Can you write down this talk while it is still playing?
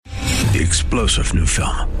The explosive new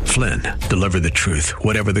film, Flynn, deliver the truth,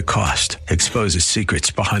 whatever the cost, exposes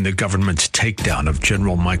secrets behind the government's takedown of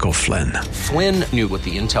General Michael Flynn. Flynn knew what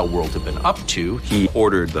the intel world had been up to. He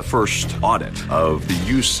ordered the first audit of the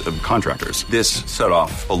use of contractors. This set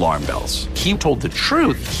off alarm bells. He told the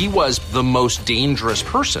truth. He was the most dangerous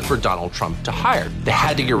person for Donald Trump to hire. They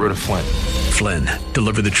had to get rid of Flynn. Flynn,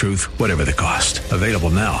 deliver the truth, whatever the cost. Available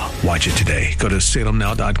now. Watch it today. Go to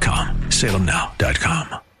salemnow.com.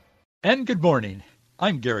 salemnow.com. And good morning.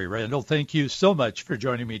 I'm Gary Randall. Thank you so much for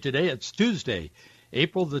joining me today. It's Tuesday,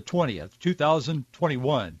 April the 20th,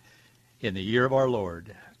 2021, in the year of our Lord.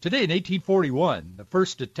 Today in 1841, the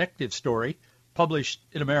first detective story published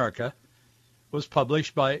in America was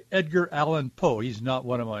published by Edgar Allan Poe. He's not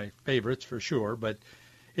one of my favorites for sure, but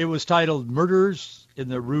it was titled Murders in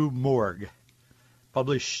the Rue Morgue,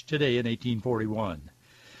 published today in 1841.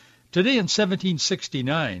 Today in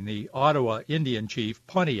 1769, the Ottawa Indian chief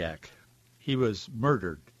Pontiac, he was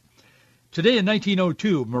murdered. Today in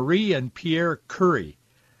 1902, Marie and Pierre Curie,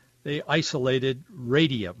 they isolated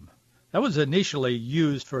radium. That was initially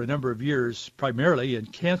used for a number of years, primarily in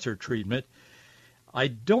cancer treatment. I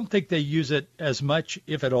don't think they use it as much,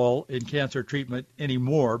 if at all, in cancer treatment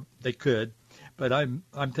anymore. They could, but I'm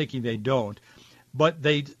thinking they don't. But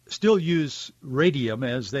they still use radium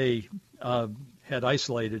as they had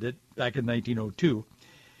isolated it back in 1902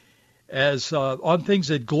 as on things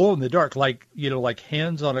that glow in the dark, like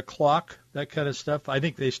hands on a clock, that kind of stuff. I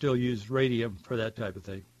think they still use radium for that type of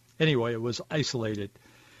thing. Anyway, it was isolated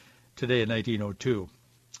today in 1902.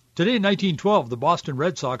 Today in 1912, the Boston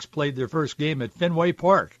Red Sox played their first game at Fenway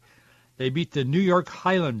Park. They beat the New York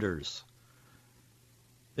Highlanders.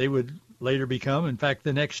 They would later become, in fact,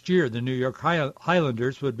 the next year, the New York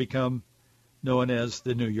Highlanders would become known as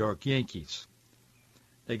the New York Yankees.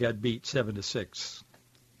 They got beat 7-6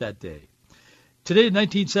 that day. Today in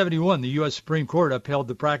 1971, the U.S. Supreme Court upheld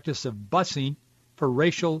the practice of busing for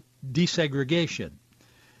racial desegregation.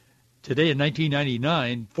 Today in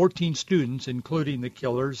 1999, 14 students, including the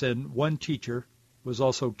killers and one teacher, was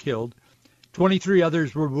also killed. 23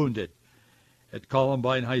 others were wounded at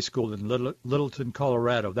Columbine High School in Littleton,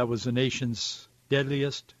 Colorado. That was the nation's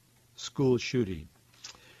deadliest school shooting.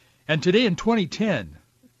 And today in 2010,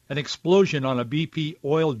 an explosion on a BP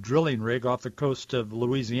oil drilling rig off the coast of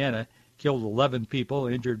Louisiana killed 11 people,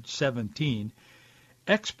 injured 17.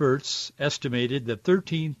 Experts estimated that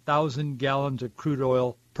 13,000 gallons of crude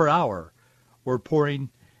oil per hour were pouring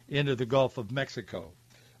into the Gulf of Mexico.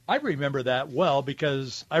 I remember that well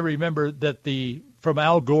because I remember that from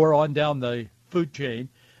Al Gore on down the food chain,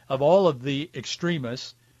 of all of the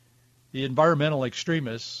extremists, the environmental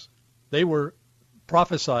extremists, they were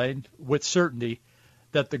prophesying with certainty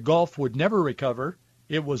that the Gulf would never recover.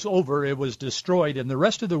 It was over. It was destroyed. And the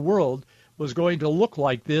rest of the world was going to look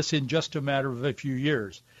like this in just a matter of a few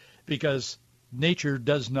years because nature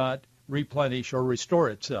does not replenish or restore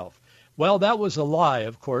itself. Well, that was a lie,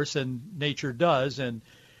 of course, and nature does. And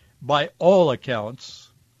by all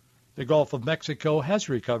accounts, the Gulf of Mexico has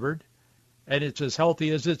recovered, and it's as healthy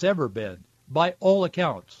as it's ever been, by all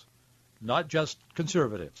accounts, not just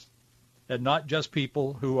conservatives, and not just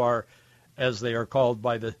people who are, as they are called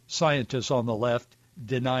by the scientists on the left,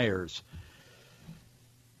 deniers.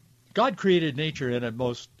 God created nature in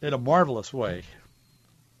a marvelous way.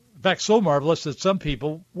 In fact, so marvelous that some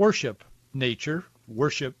people worship nature,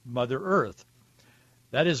 worship Mother Earth.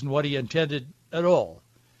 That isn't what he intended at all.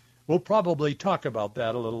 We'll probably talk about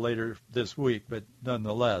that a little later this week, but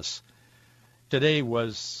nonetheless, today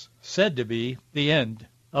was said to be the end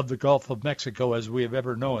of the Gulf of Mexico as we have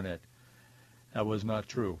ever known it. That was not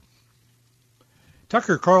true.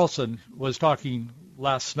 Tucker Carlson was talking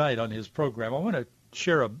last night on his program. I want to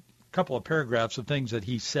share a couple of paragraphs of things that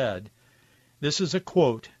he said. This is a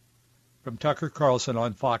quote from Tucker Carlson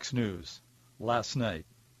on Fox News last night.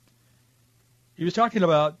 He was talking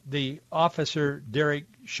about the officer Derek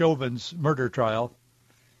Chauvin's murder trial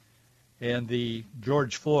and the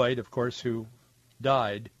George Floyd, of course, who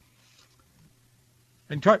died.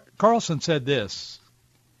 And Carlson said this.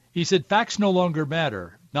 He said, facts no longer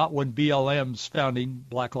matter, not when BLM's founding,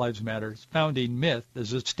 Black Lives Matter's founding myth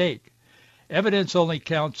is at stake. Evidence only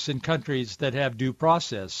counts in countries that have due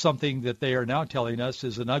process, something that they are now telling us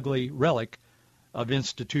is an ugly relic of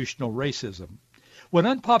institutional racism. When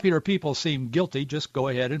unpopular people seem guilty, just go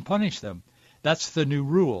ahead and punish them. That's the new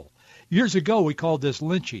rule. Years ago, we called this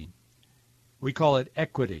lynching. We call it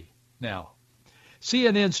equity now.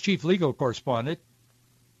 CNN's chief legal correspondent,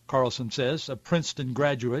 Carlson says, a Princeton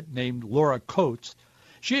graduate named Laura Coates,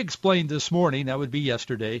 she explained this morning, that would be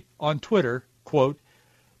yesterday, on Twitter, quote,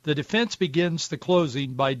 The defense begins the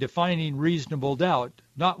closing by defining reasonable doubt,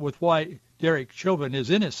 not with why Derek Chauvin is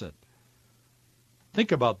innocent.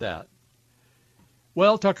 Think about that.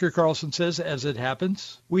 Well, Tucker Carlson says, as it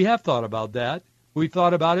happens, we have thought about that. We've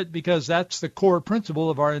thought about it because that's the core principle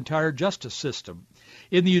of our entire justice system.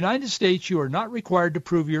 In the United States, you are not required to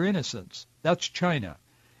prove your innocence. That's China.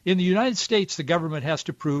 In the United States, the government has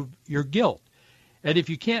to prove your guilt. And if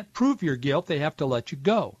you can't prove your guilt, they have to let you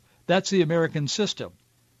go. That's the American system.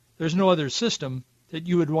 There's no other system that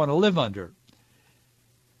you would want to live under.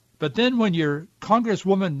 But then when you're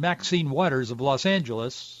Congresswoman Maxine Waters of Los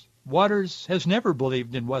Angeles, Waters has never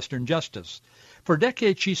believed in Western justice. For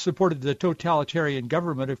decades, she supported the totalitarian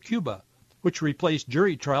government of Cuba, which replaced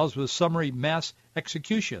jury trials with summary mass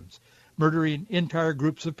executions, murdering entire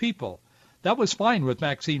groups of people. That was fine with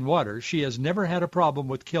Maxine Waters. She has never had a problem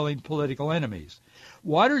with killing political enemies.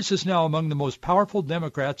 Waters is now among the most powerful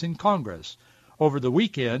Democrats in Congress. Over the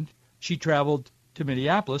weekend, she traveled to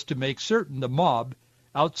Minneapolis to make certain the mob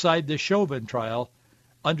outside the Chauvin trial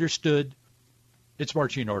understood its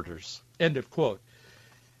marching orders. End of quote.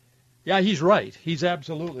 Yeah, he's right. He's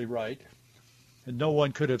absolutely right. And no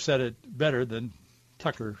one could have said it better than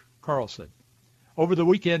Tucker Carlson. Over the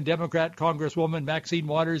weekend, Democrat Congresswoman Maxine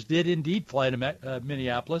Waters did indeed fly to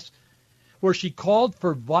Minneapolis, where she called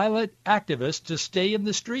for violent activists to stay in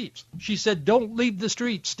the streets. She said, don't leave the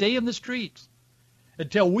streets, stay in the streets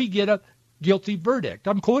until we get a guilty verdict.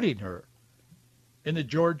 I'm quoting her in the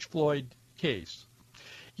George Floyd case.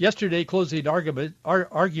 Yesterday, closing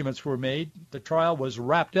arguments were made. The trial was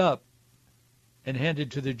wrapped up and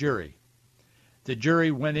handed to the jury. The jury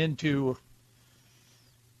went into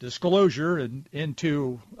disclosure and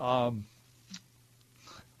into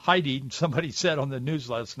hiding. Somebody said on the news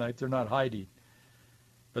last night they're not hiding,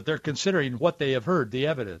 but they're considering what they have heard, the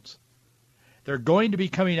evidence. They're going to be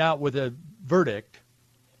coming out with a verdict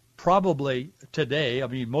probably today. I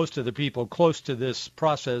mean, most of the people close to this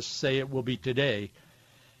process say it will be today.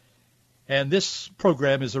 And this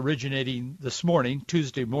program is originating this morning,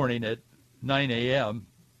 Tuesday morning at 9 a.m.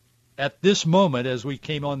 At this moment, as we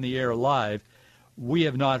came on the air live, we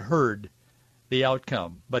have not heard the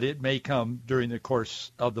outcome, but it may come during the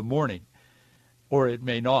course of the morning, or it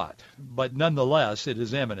may not. But nonetheless, it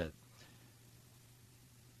is imminent.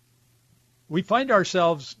 We find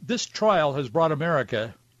ourselves, this trial has brought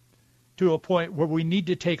America to a point where we need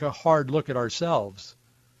to take a hard look at ourselves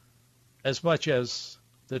as much as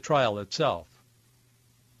the trial itself.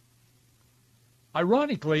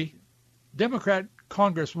 Ironically, Democrat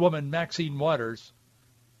Congresswoman Maxine Waters,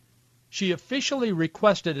 she officially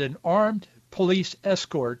requested an armed police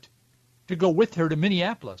escort to go with her to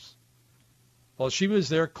Minneapolis. While she was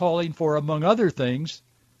there calling for, among other things,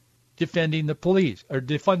 defunding the police,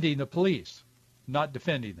 not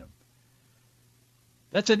defending them.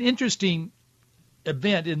 That's an interesting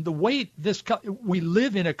event in the way we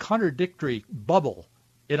live in a contradictory bubble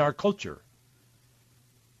in our culture.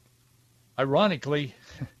 Ironically,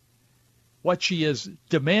 what she is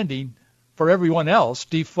demanding for everyone else,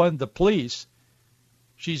 defund the police,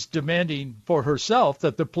 she's demanding for herself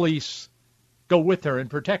that the police go with her and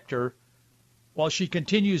protect her while she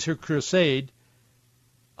continues her crusade,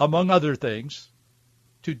 among other things,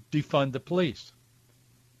 to defund the police.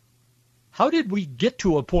 How did we get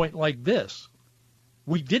to a point like this?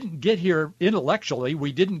 We didn't get here intellectually.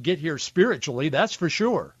 We didn't get here spiritually, that's for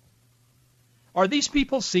sure. Are these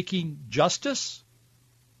people seeking justice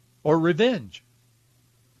or revenge?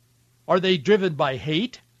 Are they driven by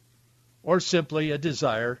hate or simply a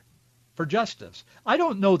desire for justice? I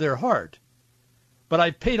don't know their heart, but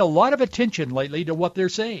I've paid a lot of attention lately to what they're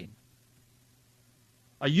saying.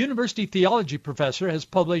 A university theology professor has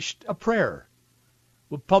published a prayer.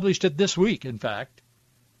 We published it this week, in fact,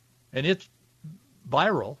 and it's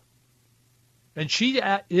viral. And she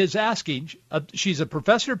is asking, she's a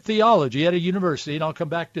professor of theology at a university, and I'll come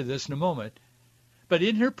back to this in a moment. But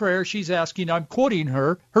in her prayer, she's asking, I'm quoting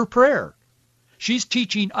her prayer. She's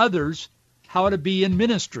teaching others how to be in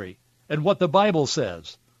ministry and what the Bible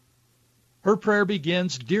says. Her prayer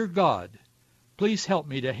begins, Dear God, please help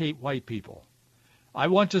me to hate white people. I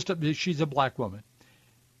want us to, she's a black woman.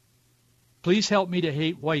 Please help me to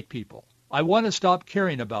hate white people. I want to stop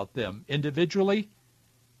caring about them individually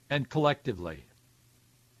and collectively.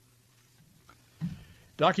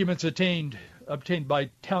 Documents obtained by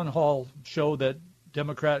Town Hall show that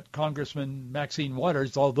Democrat Congressman Maxine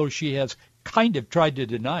Waters, although she has kind of tried to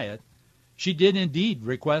deny it, she did indeed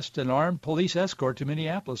request an armed police escort to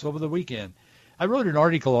Minneapolis over the weekend. I wrote an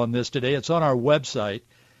article on this today. It's on our website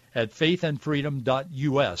at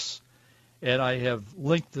faithandfreedom.us, and I have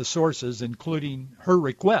linked the sources, including her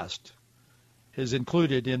request. is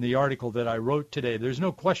included in the article that I wrote today. There's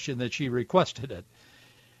no question that she requested it.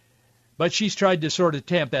 But she's tried to sort of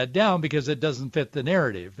tamp that down because it doesn't fit the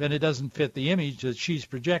narrative and it doesn't fit the image that she's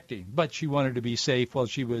projecting. But she wanted to be safe while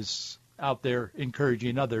she was out there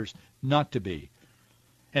encouraging others not to be,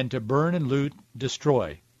 and to burn and loot,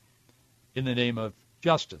 destroy in the name of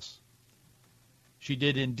justice. She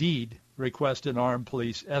did indeed request an armed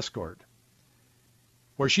police escort,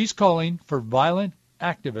 where she's calling for violent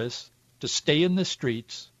activists to stay in the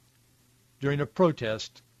streets during a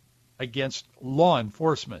protest against law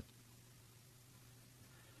enforcement.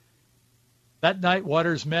 That night,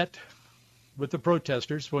 Waters met with the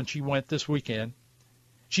protesters when she went this weekend.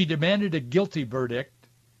 She demanded a guilty verdict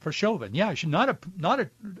for Chauvin. Yeah, not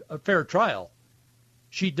a fair trial.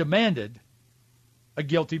 She demanded a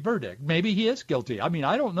guilty verdict. Maybe he is guilty. I mean,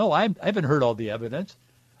 I don't know. I haven't heard all the evidence.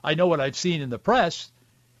 I know what I've seen in the press.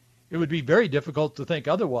 It would be very difficult to think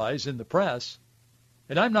otherwise in the press.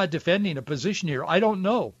 And I'm not defending a position here. I don't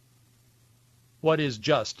know what is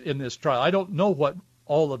just in this trial. I don't know what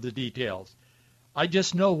all of the details. I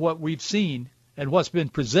just know what we've seen and what's been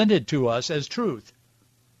presented to us as truth.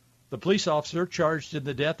 The police officer charged in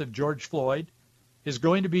the death of George Floyd is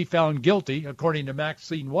going to be found guilty, according to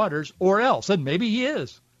Maxine Waters, or else. And maybe he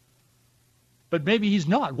is. But maybe he's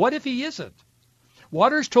not. What if he isn't?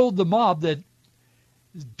 Waters told the mob that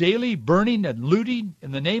daily burning and looting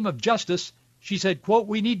in the name of justice, she said, quote,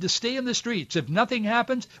 we need to stay in the streets. If nothing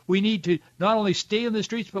happens, we need to not only stay in the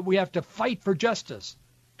streets, but we have to fight for justice.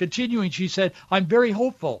 Continuing, she said, I'm very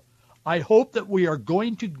hopeful. I hope that we are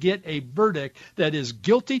going to get a verdict that is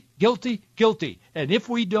guilty, guilty, guilty. And if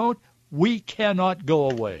we don't, we cannot go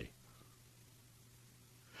away.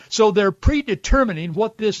 So they're predetermining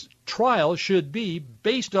what this trial should be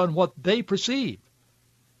based on what they perceive.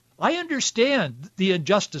 I understand the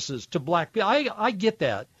injustices to black people. I get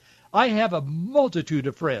that. I have a multitude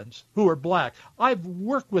of friends who are black. I've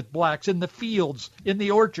worked with blacks in the fields, in the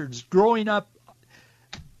orchards, growing up.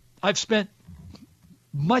 I've spent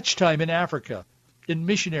much time in Africa in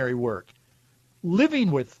missionary work,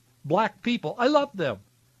 living with black people. I love them.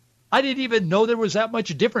 I didn't even know there was that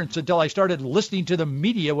much difference until I started listening to the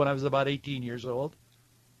media when I was about 18 years old.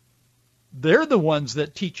 They're the ones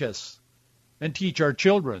that teach us and teach our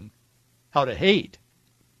children how to hate.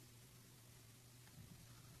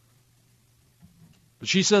 But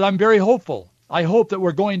she said, I'm very hopeful. I hope that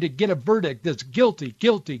we're going to get a verdict that's guilty,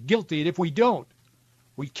 guilty, guilty. And if we don't,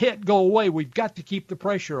 we can't go away. We've got to keep the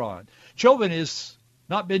pressure on. Chauvin has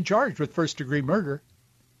not been charged with first-degree murder.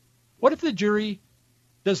 What if the jury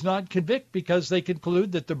does not convict because they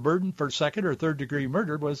conclude that the burden for second or third-degree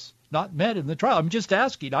murder was not met in the trial? I'm just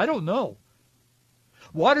asking. I don't know.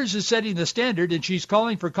 Waters is setting the standard, and she's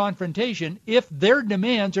calling for confrontation if their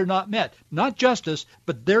demands are not met. Not justice,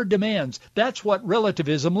 but their demands. That's what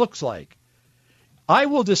relativism looks like. I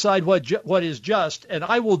will decide what is just, and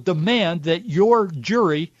I will demand that your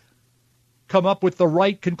jury come up with the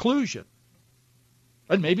right conclusion.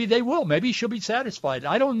 And maybe they will. Maybe she'll be satisfied.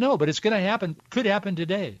 I don't know, but it's going to happen. Could happen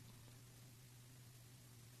today.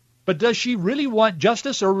 But does she really want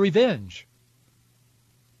justice or revenge?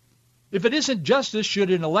 If it isn't justice, should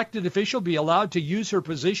an elected official be allowed to use her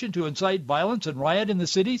position to incite violence and riot in the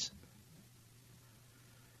cities?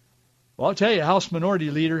 Well, I'll tell you, House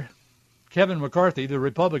Minority Leader Kevin McCarthy, the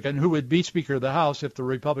Republican, who would be Speaker of the House if the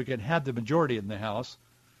Republican had the majority in the House,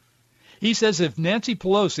 he says if Nancy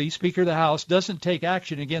Pelosi, Speaker of the House, doesn't take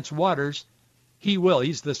action against Waters, he will.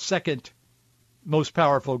 He's the second most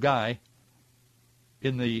powerful guy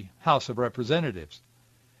in the House of Representatives.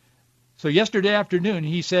 So yesterday afternoon,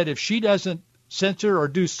 he said if she doesn't censor or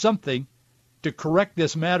do something to correct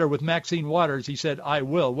this matter with Maxine Waters, he said, I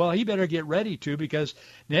will. Well, he better get ready to, because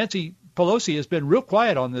Nancy Pelosi has been real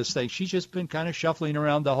quiet on this thing. She's just been kind of shuffling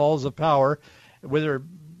around the halls of power with her,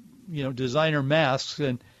 designer masks,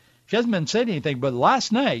 and she hasn't been saying anything. But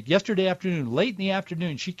last night, yesterday afternoon, late in the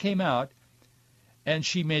afternoon, she came out and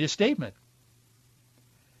she made a statement.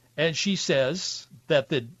 And she says that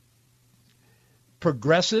the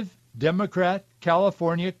progressive Democrat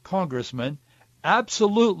California congressman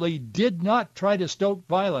absolutely did not try to stoke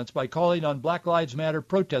violence by calling on Black Lives Matter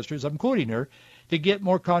protesters, I'm quoting her, to get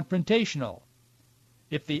more confrontational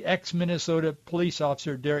if the ex-Minnesota police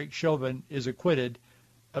officer Derek Chauvin is acquitted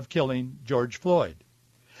of killing George Floyd.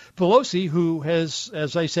 Pelosi, who has,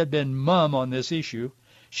 as I said, been mum on this issue,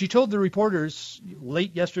 she told the reporters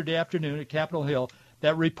late yesterday afternoon at Capitol Hill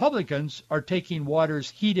that Republicans are taking Waters'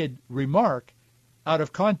 heated remark out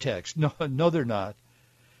of context. No, they're not.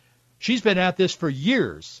 She's been at this for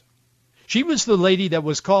years. She was the lady that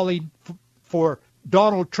was calling for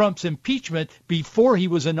Donald Trump's impeachment before he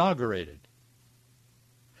was inaugurated.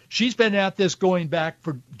 She's been at this going back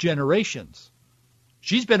for generations.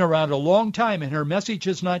 She's been around a long time, and her message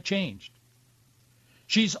has not changed.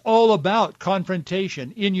 She's all about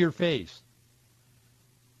confrontation in your face.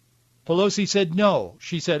 Pelosi said no.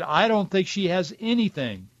 She said, I don't think she has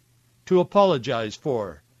anything to apologize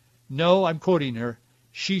for. No, I'm quoting her,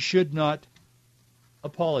 she should not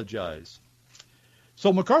apologize.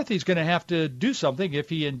 So McCarthy's going to have to do something if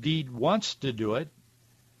he indeed wants to do it.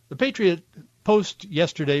 The Patriot Post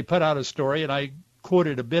yesterday put out a story, and I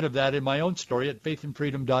quoted a bit of that in my own story at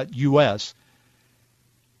faithandfreedom.us.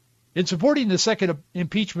 In supporting the second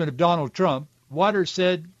impeachment of Donald Trump, Waters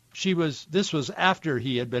said this was after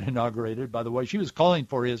he had been inaugurated, by the way. She was calling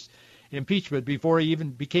for his impeachment before he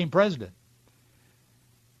even became president.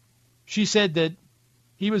 She said that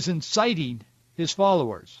he was inciting his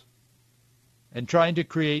followers and trying to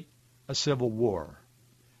create a civil war.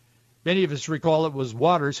 Many of us recall it was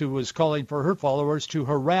Waters who was calling for her followers to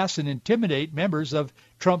harass and intimidate members of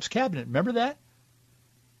Trump's cabinet. Remember that?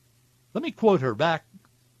 Let me quote her back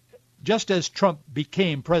just as Trump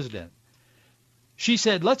became president. She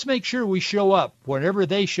said, let's make sure we show up whenever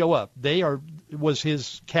they show up. Was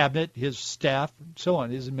his cabinet, his staff, and so on,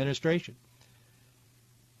 his administration.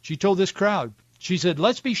 She told this crowd, she said,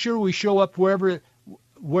 let's be sure we show up wherever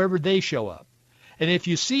they show up. And if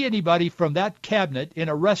you see anybody from that cabinet in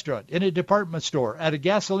a restaurant, in a department store, at a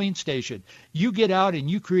gasoline station, you get out and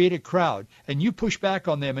you create a crowd and you push back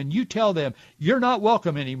on them and you tell them you're not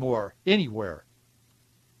welcome anymore, anywhere.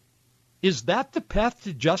 Is that the path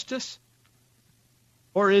to justice?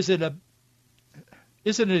 Or is it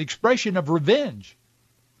an expression of revenge?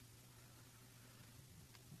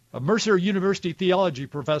 A Mercer University theology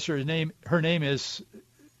professor, her name is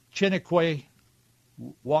Chinekwe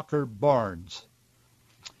Walker Barnes.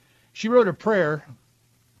 She wrote a prayer,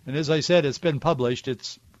 and as I said, it's been published.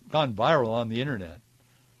 It's gone viral on the internet.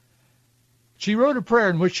 She wrote a prayer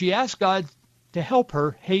in which she asked God to help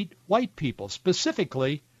her hate white people,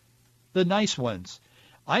 specifically the nice ones.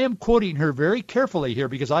 I am quoting her very carefully here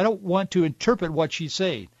because I don't want to interpret what she's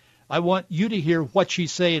saying. I want you to hear what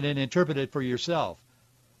she's saying and interpret it for yourself.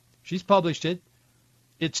 She's published it.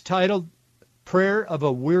 It's titled Prayer of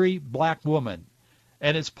a Weary Black Woman,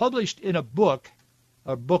 and it's published in a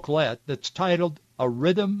booklet that's titled A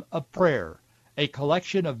Rhythm of Prayer, a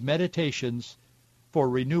collection of meditations for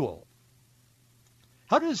renewal.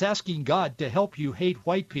 How does asking God to help you hate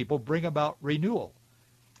white people bring about renewal?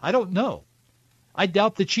 I don't know. I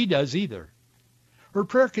doubt that she does either. Her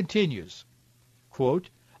prayer continues, quote,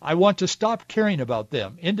 I want to stop caring about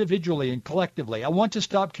them individually and collectively. I want to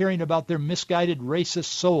stop caring about their misguided racist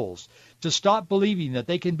souls, to stop believing that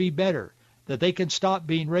they can be better, that they can stop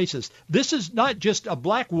being racist. This is not just a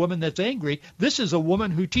black woman that's angry. This is a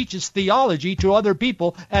woman who teaches theology to other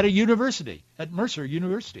people at a university, at Mercer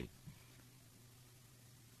University.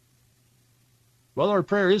 Well, her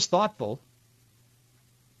prayer is thoughtful.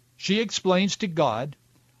 She explains to God,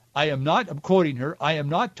 I'm quoting her, I am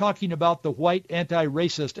not talking about the white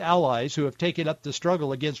anti-racist allies who have taken up the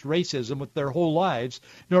struggle against racism with their whole lives,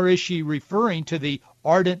 nor is she referring to the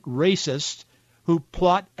ardent racists who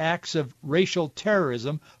plot acts of racial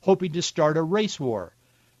terrorism hoping to start a race war.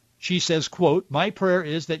 She says, quote, my prayer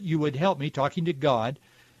is that you would help me, talking to God,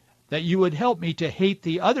 that you would help me to hate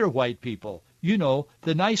the other white people, you know,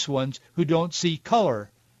 the nice ones who don't see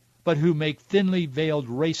color, but who make thinly veiled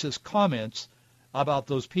racist comments about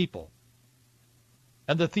those people.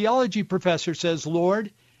 And the theology professor says,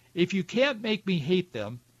 Lord, if you can't make me hate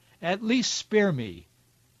them, at least spare me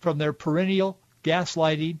from their perennial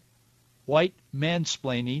gaslighting, white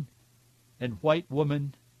mansplaining, and white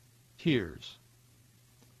woman tears.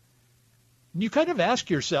 And you kind of ask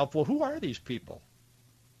yourself, well, who are these people?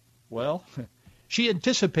 Well, she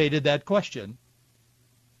anticipated that question,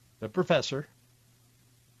 the professor,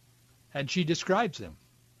 and she describes them.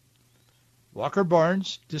 Walker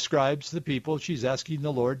Barnes describes the people she's asking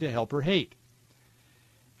the Lord to help her hate.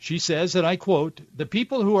 She says, and I quote, the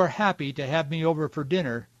people who are happy to have me over for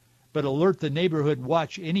dinner, but alert the neighborhood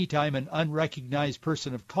watch any time an unrecognized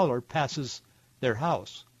person of color passes their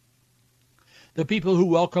house. The people who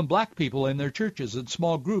welcome black people in their churches in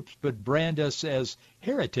small groups, but brand us as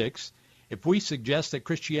heretics if we suggest that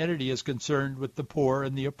Christianity is concerned with the poor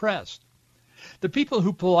and the oppressed. The people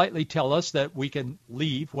who politely tell us that we can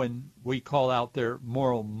leave when we call out their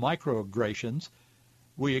moral microaggressions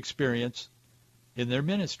we experience in their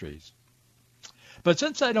ministries. But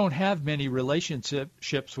since I don't have many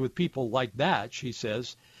relationships with people like that, she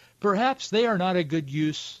says, perhaps they are not a good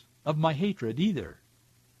use of my hatred either.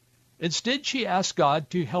 Instead, she asks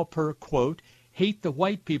God to help her, quote, hate the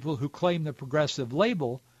white people who claim the progressive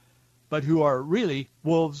label, but who are really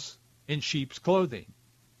wolves in sheep's clothing.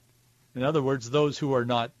 In other words, those who are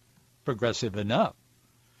not progressive enough.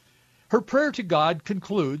 Her prayer to God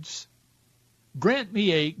concludes, "Grant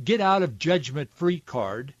me a get-out-of-judgment-free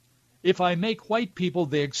card if I make white people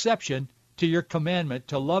the exception to your commandment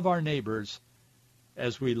to love our neighbors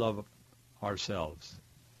as we love ourselves."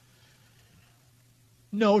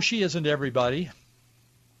 No, she isn't everybody,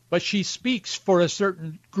 but she speaks for a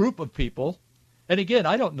certain group of people. And again,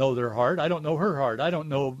 I don't know their heart. I don't know her heart. I don't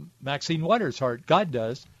know Maxine Waters' heart. God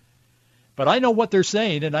does. But I know what they're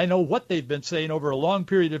saying, and I know what they've been saying over a long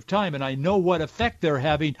period of time, and I know what effect they're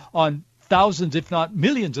having on thousands, if not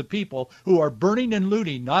millions of people who are burning and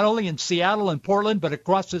looting, not only in Seattle and Portland, but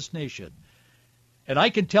across this nation. And I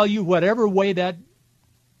can tell you whatever way that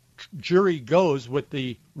jury goes with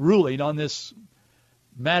the ruling on this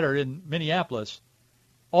matter in Minneapolis,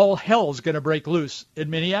 all hell's going to break loose in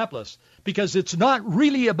Minneapolis, because it's not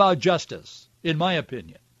really about justice, in my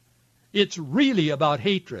opinion. It's really about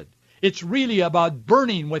hatred. It's really about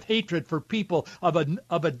burning with hatred for people of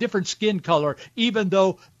a different skin color, even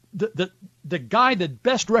though the guy that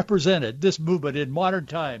best represented this movement in modern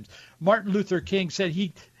times, Martin Luther King, said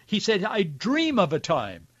he said, "I dream of a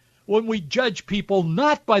time when we judge people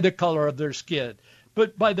not by the color of their skin,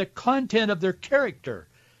 but by the content of their character."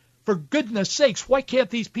 For goodness sakes, why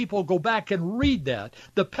can't these people go back and read that?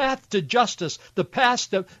 The path to justice, the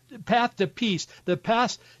path to peace, the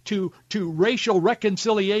path to racial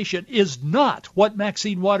reconciliation is not what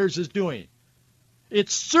Maxine Waters is doing.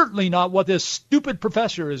 It's certainly not what this stupid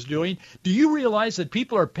professor is doing. Do you realize that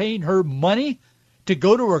people are paying her money to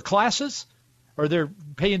go to her classes? Or they're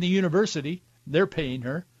paying the university. They're paying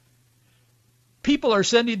her. People are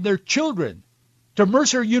sending their children to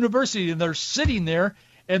Mercer University, and they're sitting there.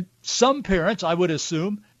 And some parents, I would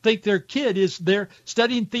assume, think their kid is there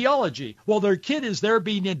studying theology. Well, their kid is there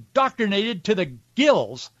being indoctrinated to the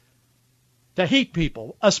gills to hate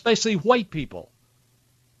people, especially white people,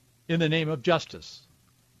 in the name of justice,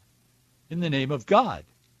 in the name of God.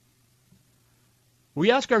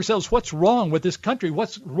 We ask ourselves, what's wrong with this country?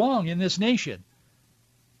 What's wrong in this nation?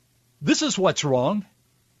 This is what's wrong.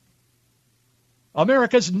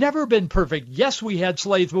 America's never been perfect. Yes, we had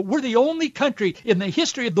slaves, but we're the only country in the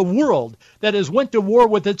history of the world that has went to war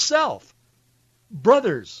with itself.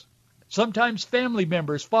 Brothers, sometimes family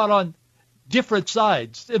members, fought on different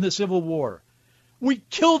sides in the Civil War. We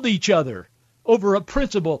killed each other over a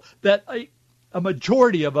principle that a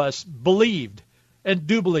majority of us believed and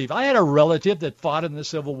do believe. I had a relative that fought in the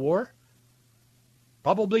Civil War.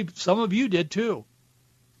 Probably some of you did too.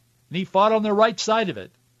 And he fought on the right side of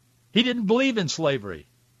it. He didn't believe in slavery.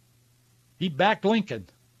 He backed Lincoln.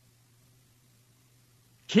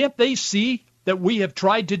 Can't they see that we have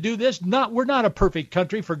tried to do this? We're not a perfect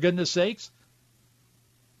country, for goodness sakes.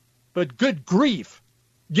 But good grief,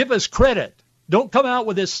 give us credit. Don't come out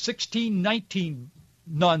with this 1619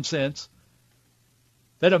 nonsense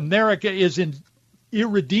that America is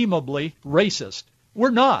irredeemably racist.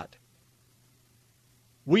 We're not.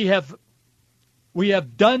 We have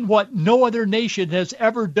done what no other nation has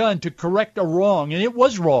ever done to correct a wrong, and it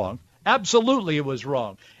was wrong. Absolutely it was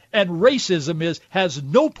wrong. And racism has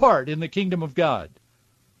no part in the kingdom of God.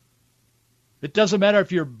 It doesn't matter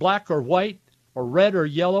if you're black or white or red or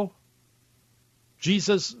yellow.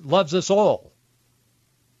 Jesus loves us all.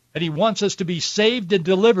 And he wants us to be saved and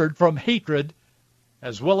delivered from hatred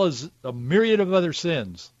as well as a myriad of other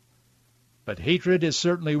sins. But hatred is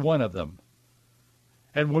certainly one of them.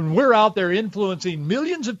 And when we're out there influencing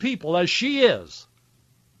millions of people, as she is,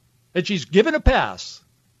 and she's given a pass,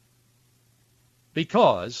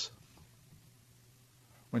 because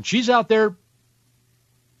when she's out there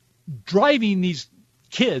driving these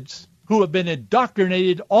kids who have been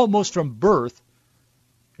indoctrinated almost from birth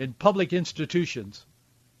in public institutions,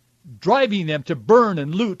 driving them to burn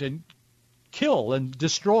and loot and kill and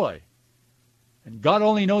destroy. And God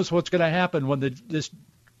only knows what's going to happen when this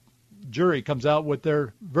jury comes out with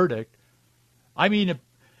their verdict. I mean,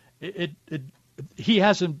 the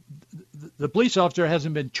police officer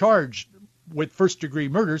hasn't been charged with first-degree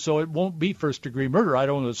murder, so it won't be first-degree murder, I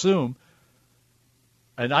don't assume.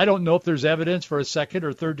 And I don't know if there's evidence for a second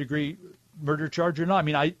or third-degree murder charge or not. I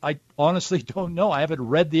mean, I honestly don't know. I haven't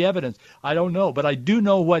read the evidence. I don't know. But I do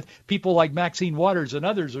know what people like Maxine Waters and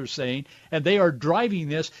others are saying, and they are driving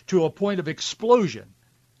this to a point of explosion.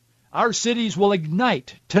 Our cities will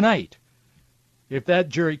ignite tonight if that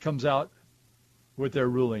jury comes out with their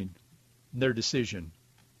ruling, their decision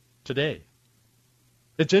today.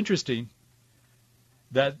 It's interesting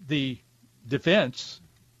that the defense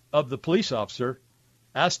of the police officer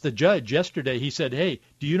asked the judge yesterday, he said, hey,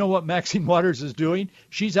 do you know what Maxine Waters is doing?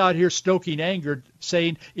 She's out here stoking anger,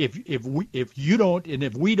 saying if you don't and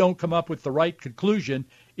if we don't come up with the right conclusion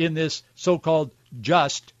in this so-called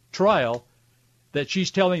just trial, that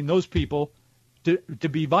she's telling those people to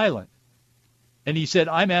be violent. And he said,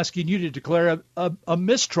 I'm asking you to declare a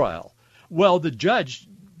mistrial. Well, the judge,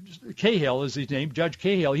 Cahill is his name, Judge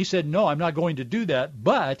Cahill, he said, no, I'm not going to do that.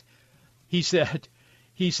 But he said,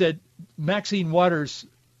 Maxine Waters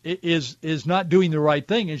is not doing the right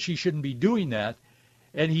thing, and she shouldn't be doing that.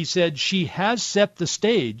 And he said she has set the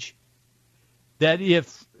stage that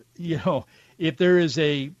if there is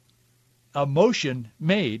a motion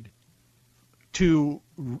made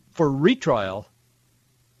for retrial,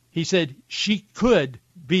 he said she could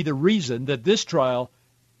be the reason that this trial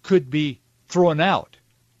could be thrown out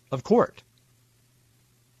of court.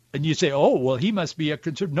 And you say, oh, well, he must be a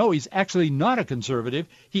conservative. No, he's actually not a conservative.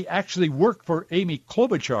 He actually worked for Amy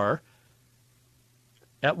Klobuchar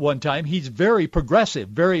at one time. He's very progressive,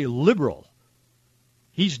 very liberal.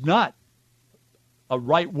 He's not a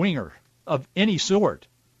right-winger of any sort.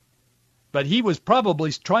 But he was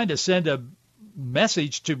probably trying to send a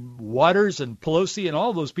message to Waters and Pelosi and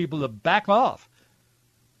all those people to back off,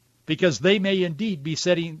 because they may indeed be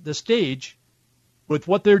setting the stage with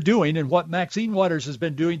what they're doing and what Maxine Waters has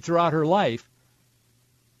been doing throughout her life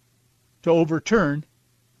to overturn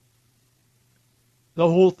the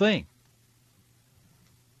whole thing.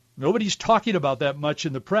 Nobody's talking about that much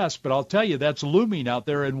in the press, but I'll tell you, that's looming out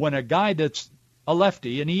there. And when a guy that's a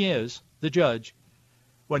lefty, and he is, the judge,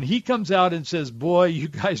 when he comes out and says, boy, you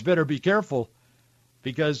guys better be careful,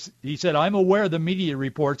 because he said, I'm aware of the media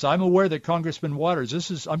reports. I'm aware that Congressman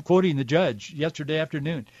Waters, I'm quoting the judge yesterday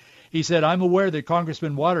afternoon. He said, I'm aware that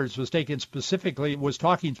Congressman Waters was talking specifically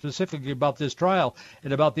about this trial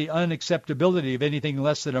and about the unacceptability of anything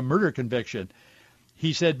less than a murder conviction.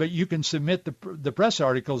 He said, but you can submit the press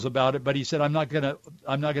articles about it. But he said, I'm not going to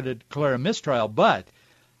declare a mistrial. But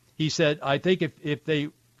he said, I think if they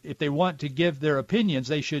want to give their opinions,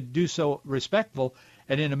 they should do so respectful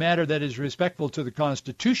and in a manner that is respectful to the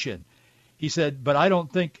Constitution. He said, but I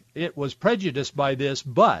don't think it was prejudiced by this,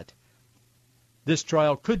 but this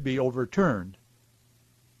trial could be overturned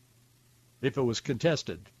if it was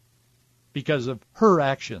contested because of her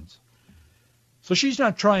actions. So she's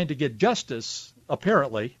not trying to get justice,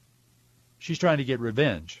 apparently. She's trying to get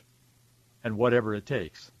revenge, and whatever it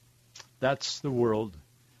takes. That's the world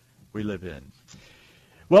we live in.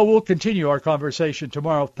 Well, we'll continue our conversation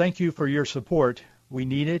tomorrow. Thank you for your support. We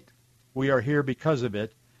need it. We are here because of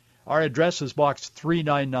it. Our address is Box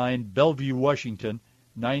 399, Bellevue, Washington,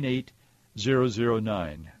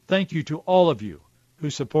 98009. Thank you to all of you who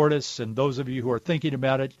support us and those of you who are thinking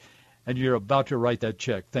about it and you're about to write that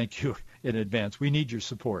check. Thank you in advance. We need your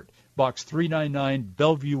support. Box 399,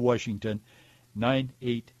 Bellevue, Washington,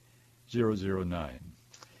 98009.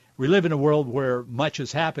 We live in a world where much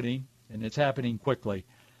is happening, and it's happening quickly.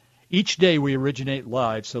 Each day we originate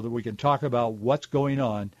live so that we can talk about what's going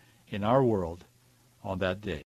on in our world on that day.